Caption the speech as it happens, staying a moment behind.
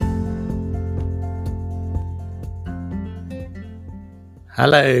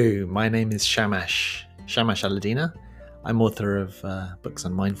Hello, my name is Shamash Aladina. I'm author of books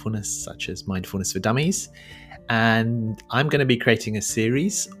on mindfulness, such as Mindfulness for Dummies, and I'm going to be creating a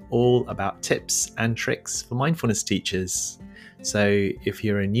series all about tips and tricks for mindfulness teachers. So if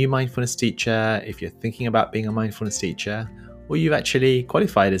you're a new mindfulness teacher, if you're thinking about being a mindfulness teacher, or you've actually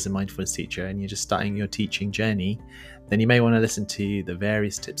qualified as a mindfulness teacher and you're just starting your teaching journey, then you may want to listen to the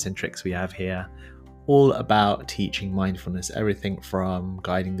various tips and tricks we have here, all about teaching mindfulness, everything from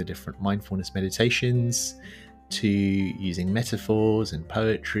guiding the different mindfulness meditations to using metaphors and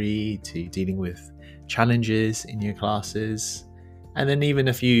poetry to dealing with challenges in your classes, and then even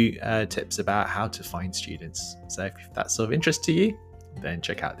a few tips about how to find students. So if that's of interest to you, then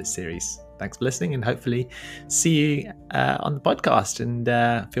check out this series. Thanks for listening, and hopefully see you on the podcast,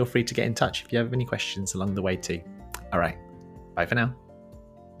 and feel free to get in touch if you have any questions along the way too. All right, bye for now.